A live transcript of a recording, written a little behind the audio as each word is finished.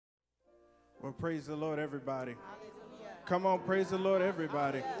Well, praise the Lord, everybody. Come on, praise the Lord,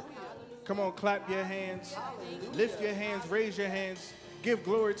 everybody. Come on, clap your hands, lift your hands, raise your hands. Give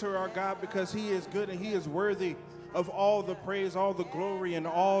glory to our God because he is good and he is worthy of all the praise, all the glory, and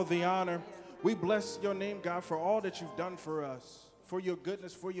all the honor. We bless your name, God, for all that you've done for us, for your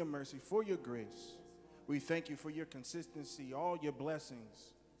goodness, for your mercy, for your grace. We thank you for your consistency, all your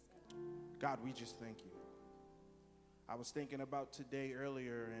blessings. God, we just thank you. I was thinking about today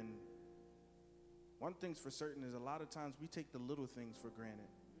earlier, and one thing's for certain is a lot of times we take the little things for granted.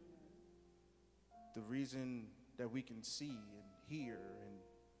 The reason that we can see and hear and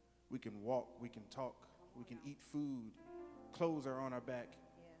we can walk, we can talk, we can eat food, clothes are on our back,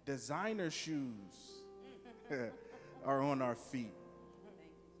 designer shoes are on our feet.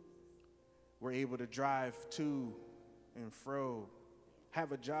 We're able to drive to and fro,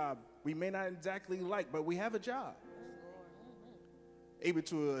 have a job we may not exactly like, but we have a job. Able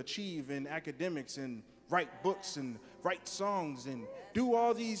to achieve in academics and write books and write songs and do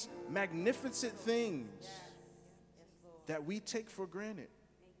all these magnificent things that we take for granted.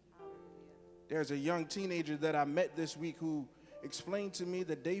 There's a young teenager that I met this week who explained to me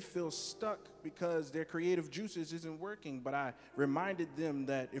that they feel stuck because their creative juices isn't working, but I reminded them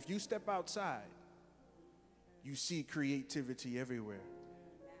that if you step outside, you see creativity everywhere.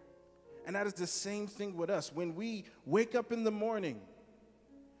 And that is the same thing with us. When we wake up in the morning,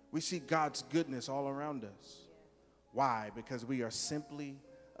 we see God's goodness all around us. Why? Because we are simply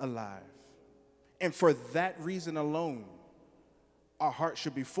alive. And for that reason alone, our heart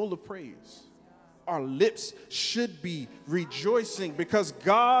should be full of praise. Our lips should be rejoicing because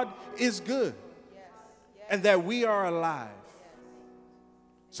God is good and that we are alive.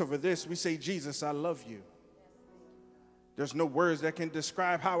 So for this, we say, Jesus, I love you. There's no words that can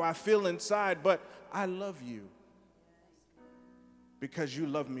describe how I feel inside, but I love you because you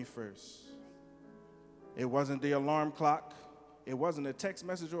love me first. It wasn't the alarm clock. It wasn't a text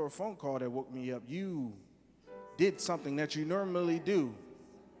message or a phone call that woke me up. You did something that you normally do,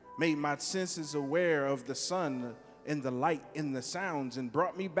 made my senses aware of the sun and the light and the sounds, and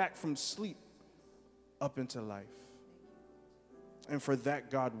brought me back from sleep up into life. And for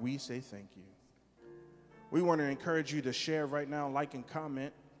that, God, we say thank you. We want to encourage you to share right now, like and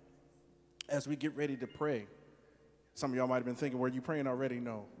comment as we get ready to pray. Some of y'all might have been thinking, were you praying already?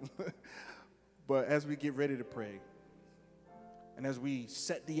 No. But as we get ready to pray, and as we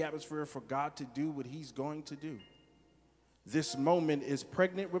set the atmosphere for God to do what he's going to do, this moment is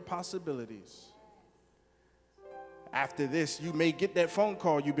pregnant with possibilities. After this, you may get that phone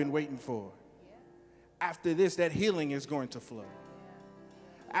call you've been waiting for. After this, that healing is going to flow.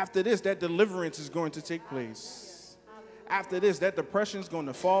 After this, that deliverance is going to take place. After this, that depression is going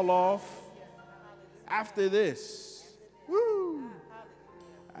to fall off. After this, woo,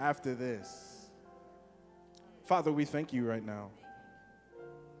 after this. Father, we thank you right now.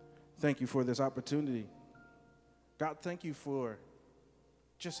 Thank you for this opportunity. God, thank you for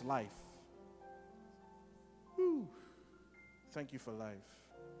just life. Woo. Thank you for life.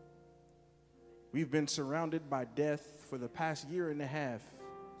 We've been surrounded by death for the past year and a half,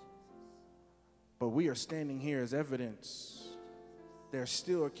 but we are standing here as evidence. There's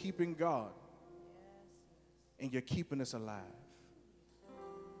still a keeping God, and you're keeping us alive.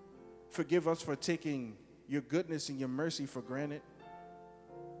 Forgive us for taking your goodness and your mercy for granted.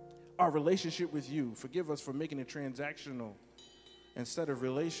 Our relationship with you, forgive us for making it transactional instead of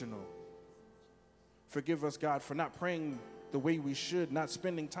relational. Forgive us, God, for not praying the way we should, not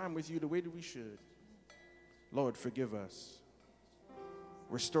spending time with you the way that we should. Lord, forgive us.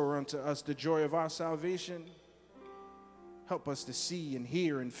 Restore unto us the joy of our salvation. Help us to see and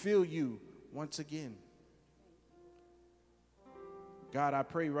hear and feel you once again. God, I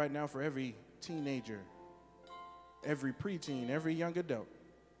pray right now for every teenager, every preteen, every young adult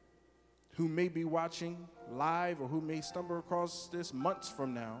who may be watching live or who may stumble across this months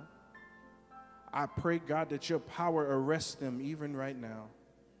from now. I pray, God, that your power arrests them even right now,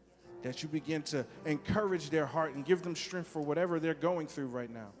 that you begin to encourage their heart and give them strength for whatever they're going through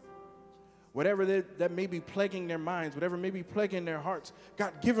right now. Whatever that may be plaguing their minds, whatever may be plaguing their hearts,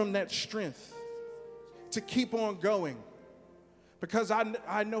 God, give them that strength to keep on going. Because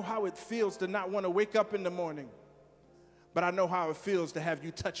I know how it feels to not want to wake up in the morning, but I know how it feels to have you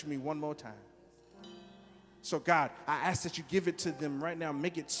touch me one more time. So God, I ask that you give it to them right now.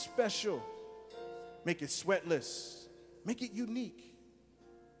 Make it special. Make it sweatless. Make it unique.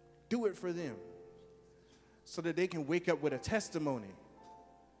 Do it for them so that they can wake up with a testimony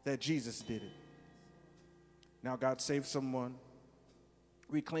that Jesus did it. Now, God, save someone.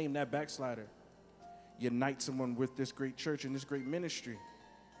 Reclaim that backslider. Unite someone with this great church and this great ministry.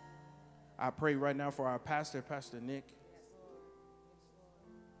 I pray right now for our pastor, Pastor Nick.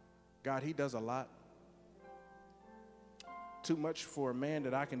 God, he does a lot. Too much for a man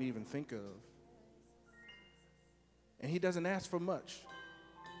that I can even think of. And he doesn't ask for much.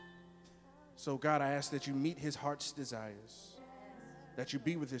 So, God, I ask that you meet his heart's desires, that you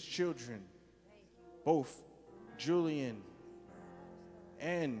be with his children, both Julian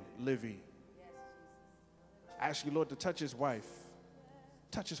and Livy. I ask you, Lord, to touch his wife,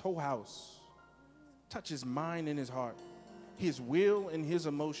 touch his whole house, touch his mind and his heart, his will and his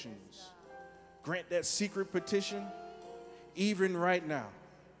emotions. Grant that secret petition even right now.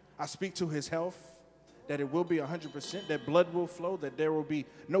 I speak to his health, that it will be 100%, that blood will flow, that there will be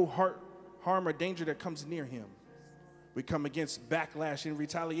no harm or danger that comes near him. We come against backlash and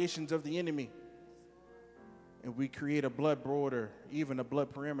retaliations of the enemy. And we create a blood border, even a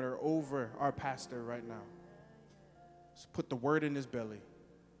blood perimeter over our pastor right now. Just put the word in his belly.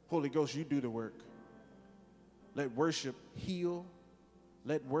 Holy Ghost, you do the work. Let worship heal.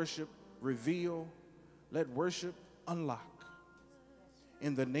 Let worship reveal. Let worship unlock.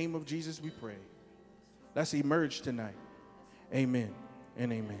 In the name of Jesus we pray. Let's emerge tonight. Amen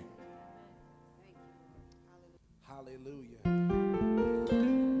and amen. Hallelujah.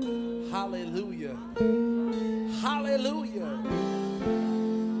 Hallelujah. Hallelujah.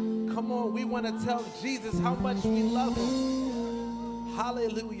 Come on, we want to tell Jesus how much we love him.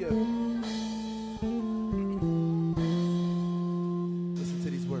 Hallelujah. Listen to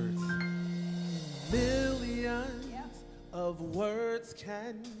these words. Millions of words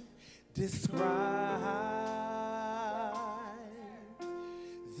can describe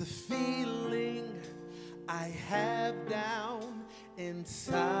the feeling I have down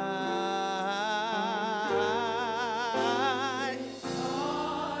inside.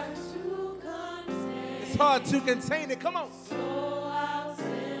 It's hard to contain it. Come on. So I'll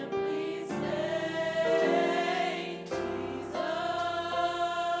simply say, Jesus,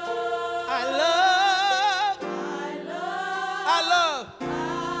 I love you.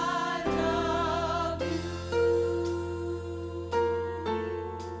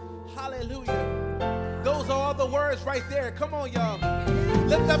 Hallelujah. Those are all the words right there. Come on, y'all.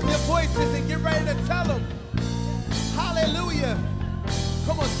 Lift up your voices and get ready to tell them. Hallelujah.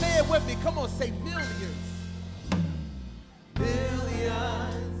 Come on, say it with me. Come on, say millions.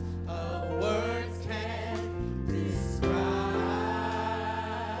 Billions of words can describe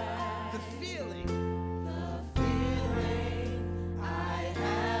the feeling I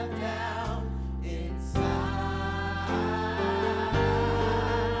have down inside.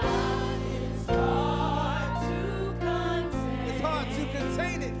 It's hard to contain. It's hard to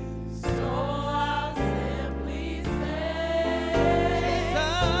contain it. So I'll simply say,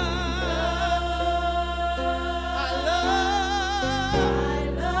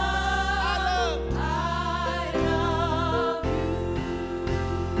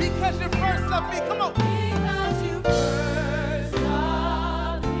 because you first loved me. Come on. because you first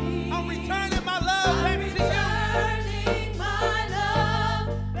loved me. I'm returning my love back to you. Returning my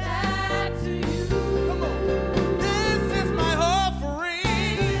love back to you. Come on. This is my offering.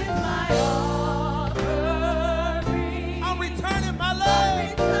 This is my offering. I'm returning my love.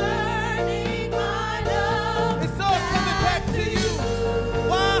 Returning my love. It's all coming back to you.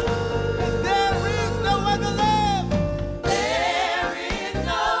 Why? 'Cause there is no other love. There is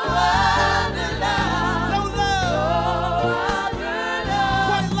no other love. No love. No other love.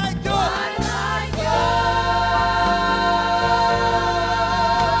 Quite like yours. Quite like yours.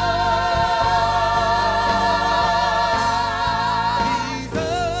 Jesus.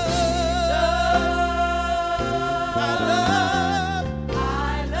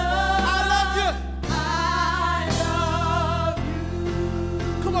 I love you.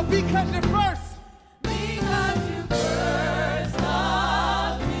 Come on, because you're first. Because you first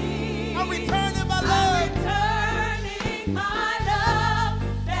loved me. I'm returning my love. Returning my love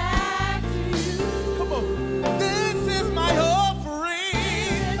back to you. Come on. This is my offering.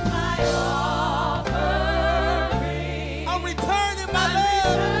 This is my offering. I'm returning my love.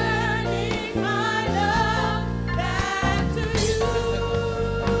 Returning my love back to you.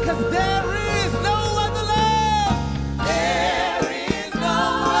 'Cause there is no other love. There is no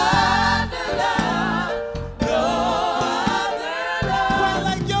other love.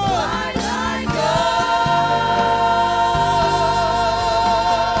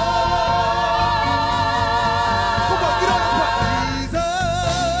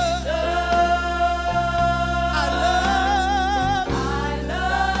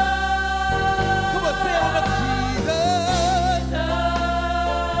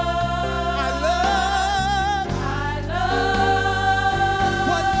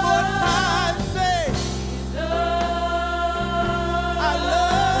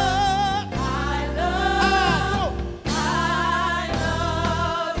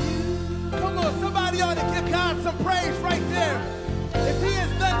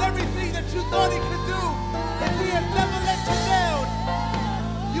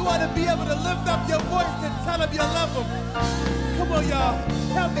 lift up your voice and tell him you love him. Come on, y'all.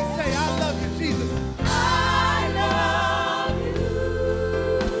 Help me say, I love you, Jesus. I love you.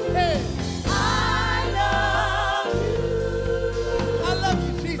 Hey, I love you. I love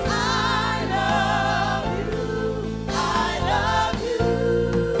you, Jesus. I love you. I love you.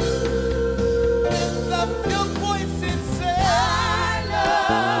 Lift up your voice and say, I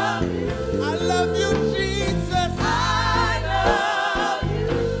love you. I love you, Jesus. I love you.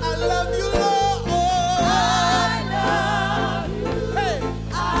 I love you, Lord. I love you. Hey,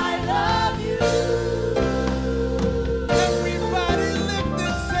 I love you. everybody lift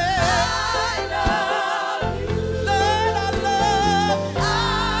and say, I love you. Lord, I love you. I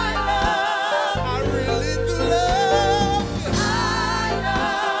I really do love you.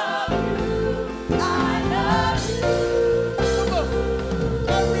 love you. I love you. Come on.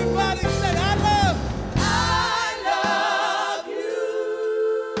 Everybody say, I love. I love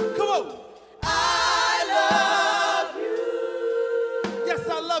you. Come on. I love you. Yes,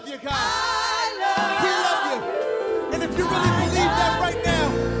 I love you, God. I We love love you. And if you really believe that right now,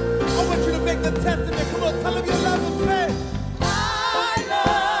 I want you to make the testament. Come on, tell him you love him. Say, I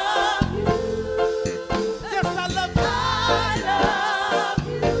love you. yes, I love you. I love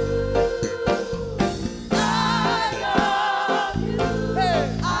you. I love you.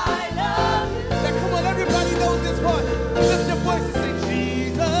 Hey. I love you. Now, come on, everybody knows this part. Lift your voice and say,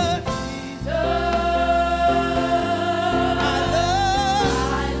 Jesus, I love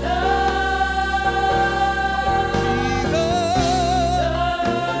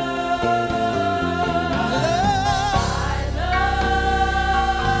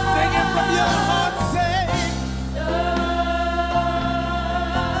Sing it from your heart, say,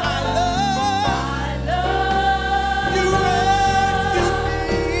 I love you, rescue me.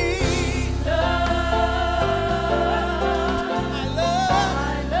 I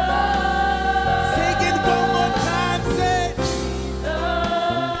love. Sing it one more time, say,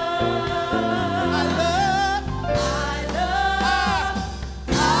 I love.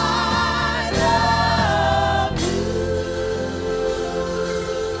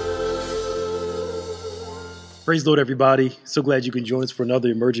 Praise the Lord, everybody. So glad you can join us for another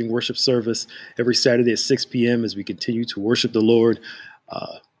emerging worship service every Saturday at 6 p.m. as we continue to worship the Lord,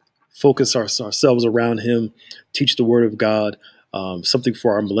 focus ourselves around Him, teach the Word of God, something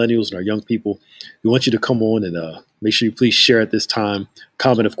for our millennials and our young people. We want you to come on and make sure you please share at this time.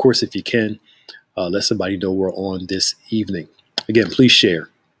 Comment, of course, if you can. Let somebody know we're on this evening. Again, please share.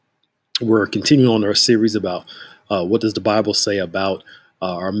 We're continuing on our series about what does the Bible say about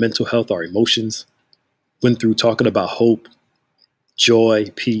our mental health, our emotions. Went through talking about hope,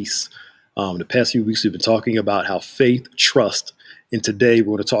 joy, peace. The past few weeks, we've been talking about how faith, trust, and today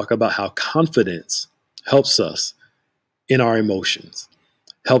we're going to talk about how confidence helps us in our emotions,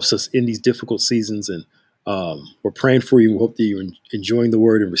 helps us in these difficult seasons. And we're praying for you. We hope that you're enjoying the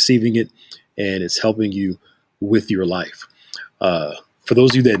word and receiving it, and it's helping you with your life. For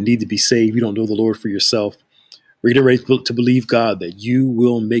those of you that need to be saved, you don't know the Lord for yourself, we're getting ready to believe God that you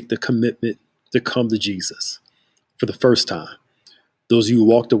will make the commitment to come to Jesus for the first time. Those of you who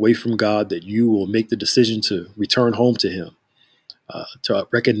walked away from God, that you will make the decision to return home to Him, to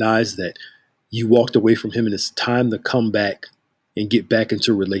recognize that you walked away from Him and it's time to come back and get back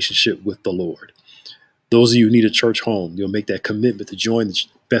into a relationship with the Lord. Those of you who need a church home, you'll make that commitment to join the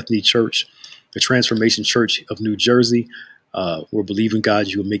Bethany Church, the Transformation Church of New Jersey. We're believing God,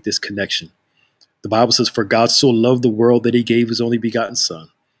 you will make this connection. The Bible says, for God so loved the world that He gave His only begotten Son,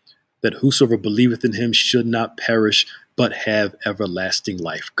 that whosoever believeth in Him should not perish, but have everlasting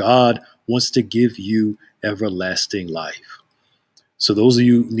life. God wants to give you everlasting life. So those of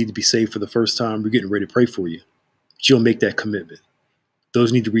you who need to be saved for the first time, we're getting ready to pray for you. But you'll make that commitment.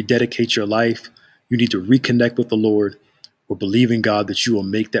 Those who need to rededicate your life, you need to reconnect with the Lord. We're believing God that you will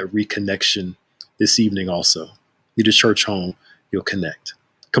make that reconnection this evening also. Need a church home, you'll connect.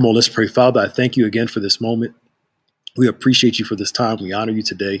 Come on, let's pray. Father, I thank you again for this moment. We appreciate you for this time. We honor you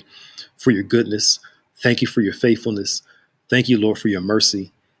today for your goodness. Thank you for your faithfulness. Thank you, Lord, for your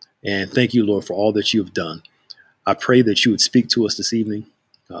mercy. And thank you, Lord, for all that you have done. I pray that you would speak to us this evening,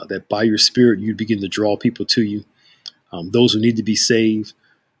 that by your Spirit, you'd begin to draw people to you. Those who need to be saved,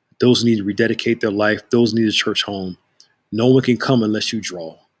 those who need to rededicate their life, those who need a church home. No one can come unless you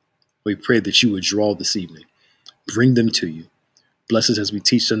draw. We pray that you would draw this evening. Bring them to you. Bless us as we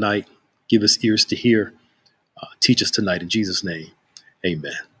teach tonight. Give us ears to hear. Teach us tonight in Jesus' name.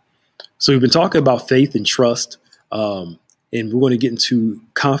 Amen. So we've been talking about faith and trust, and we're going to get into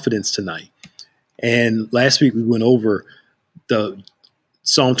confidence tonight. And last week we went over the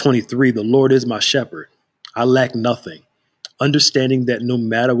Psalm 23, the Lord is my shepherd. I lack nothing. understanding that no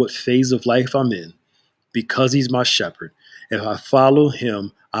matter what phase of life I'm in, because he's my shepherd, if I follow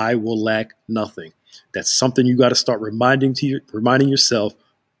him, I will lack nothing. That's something you got to start reminding yourself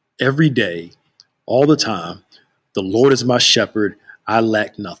every day, all the time. The Lord is my shepherd. I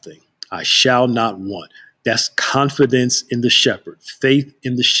lack nothing. I shall not want. That's confidence in the shepherd, faith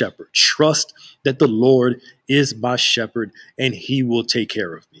in the shepherd, trust that the Lord is my shepherd and he will take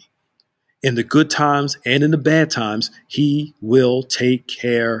care of me. In the good times and in the bad times, he will take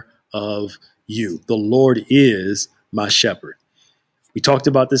care of you. The Lord is my shepherd. We talked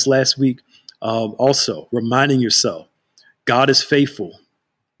about this last week. Also, reminding yourself, God is faithful.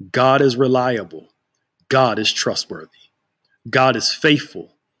 God is reliable. God is trustworthy. God is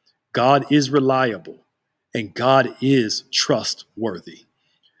faithful. God is reliable. And God is trustworthy.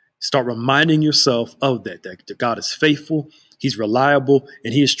 Start reminding yourself of that God is faithful, he's reliable,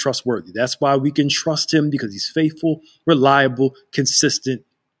 and he is trustworthy. That's why we can trust him, because he's faithful, reliable, consistent.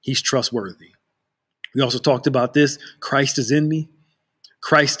 He's trustworthy. We also talked about this. Christ is in me.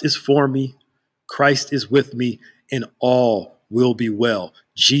 Christ is for me. Christ is with me, and all will be well.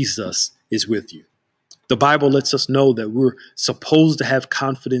 Jesus is with you. The Bible lets us know that we're supposed to have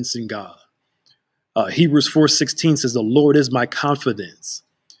confidence in God. Hebrews 4:16 says, the Lord is my confidence.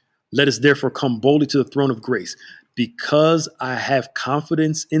 Let us therefore come boldly to the throne of grace. Because I have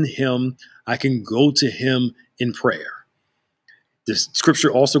confidence in him, I can go to him in prayer. The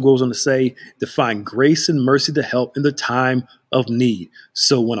scripture also goes on to say, to find grace and mercy to help in the time of need.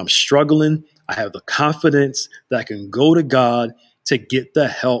 So when I'm struggling, I have the confidence that I can go to God to get the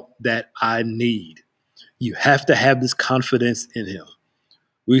help that I need. You have to have this confidence in him.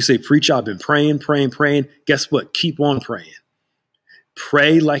 We say, preacher, I've been praying. Guess what? Keep on praying.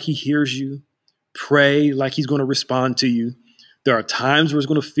 Pray like he hears you. Pray like he's going to respond to you. There are times where it's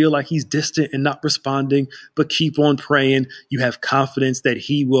going to feel like he's distant and not responding, but keep on praying. You have confidence that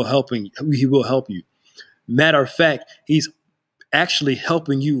he will help you. Matter of fact, he's actually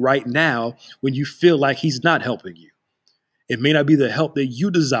helping you right now when you feel like he's not helping you. It may not be the help that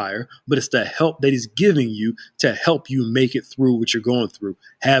you desire, but it's the help that he's giving you to help you make it through what you're going through.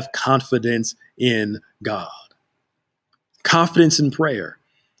 Have confidence in God. Confidence in prayer.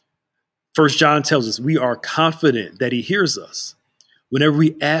 1 John tells us we are confident that he hears us whenever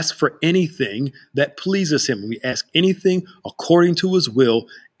we ask for anything that pleases him. When we ask anything according to his will,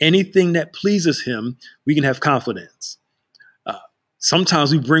 anything that pleases him, we can have confidence.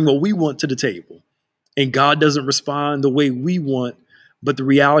 Sometimes we bring what we want to the table and God doesn't respond the way we want. But the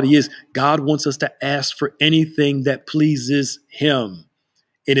reality is God wants us to ask for anything that pleases him.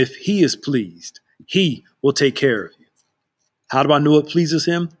 And if he is pleased, he will take care of you. How do I know what pleases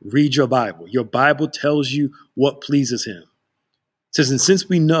him? Read your Bible. Your Bible tells you what pleases him. It says, and since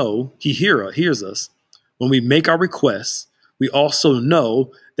we know he hears us, when we make our requests, we also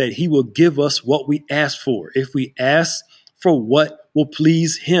know that he will give us what we ask for. If we ask for what will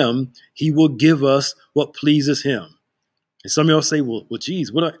please him, he will give us what pleases him. And some of y'all say, well,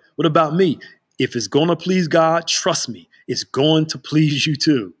 geez, what about me? If it's going to please God, trust me, it's going to please you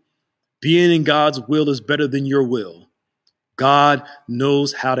too. Being in God's will is better than your will. God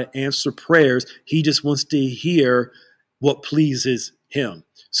knows how to answer prayers. He just wants to hear what pleases him.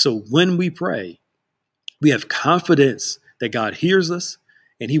 So when we pray, we have confidence that God hears us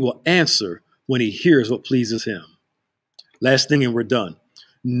and he will answer when he hears what pleases him. Last thing, and we're done.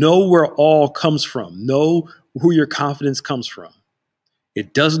 Know where all comes from. Know who your confidence comes from.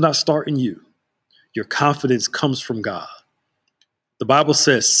 It does not start in you. Your confidence comes from God. The Bible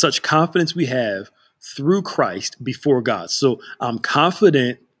says such confidence we have through Christ before God. So I'm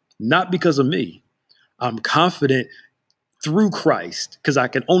confident, not because of me. I'm confident through Christ because I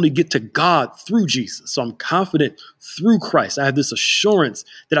can only get to God through Jesus. So I'm confident through Christ. I have this assurance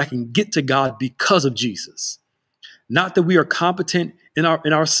that I can get to God because of Jesus. Not that we are competent in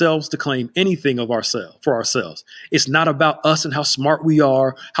ourselves to claim anything of ourselves for ourselves. It's not about us and how smart we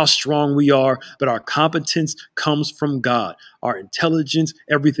are, how strong we are, but our competence comes from God. Our intelligence,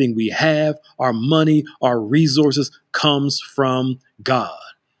 everything we have, our money, our resources comes from God.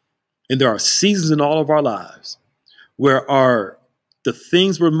 And there are seasons in all of our lives where the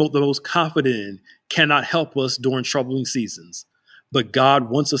things we're the most confident in cannot help us during troubling seasons. But God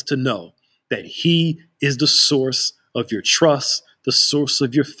wants us to know that he is the source of your trust, the source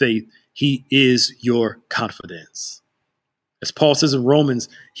of your faith. He is your confidence. As Paul says in Romans,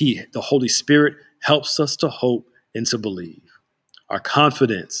 the Holy Spirit helps us to hope and to believe. Our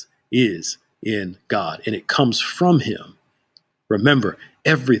confidence is in God and it comes from him. Remember,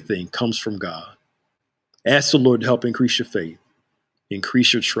 everything comes from God. Ask the Lord to help increase your faith,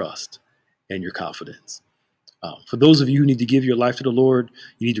 increase your trust and your confidence. For those of you who need to give your life to the Lord,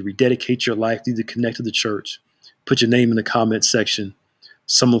 you need to rededicate your life, you need to connect to the church. Put your name in the comment section.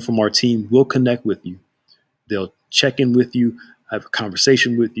 Someone from our team will connect with you. They'll check in with you, have a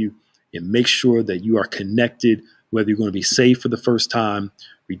conversation with you, and make sure that you are connected, whether you're going to be saved for the first time,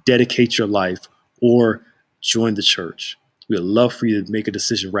 rededicate your life, or join the church. We'd love for you to make a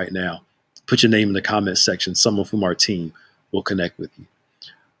decision right now. Put your name in the comment section. Someone from our team will connect with you.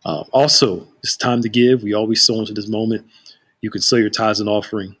 Also, it's time to give. We always sow into this moment. You can sow your tithes and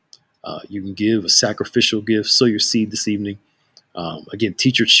offering. You can give a sacrificial gift, sow your seed this evening. Again,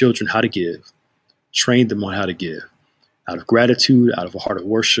 teach your children how to give. Train them on how to give. Out of gratitude, out of a heart of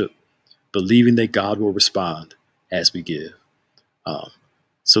worship, believing that God will respond as we give.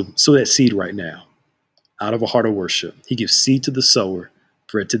 So sow that seed right now. Out of a heart of worship. He gives seed to the sower,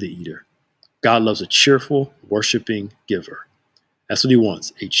 bread to the eater. God loves a cheerful, worshiping giver. That's what he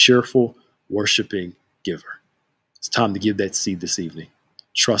wants, a cheerful, worshiping giver. It's time to give that seed this evening.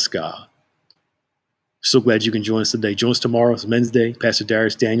 Trust God. So glad you can join us today. Join us tomorrow. It's Wednesday. Pastor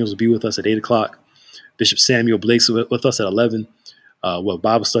Darius Daniels will be with us at 8 o'clock. Bishop Samuel Blake's with us at 11. We'll have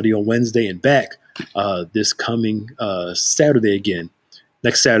Bible study on Wednesday and back this coming Saturday again.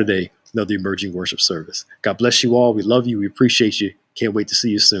 Next Saturday, another emerging worship service. God bless you all. We love you. We appreciate you. Can't wait to see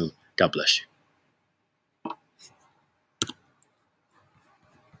you soon. God bless you.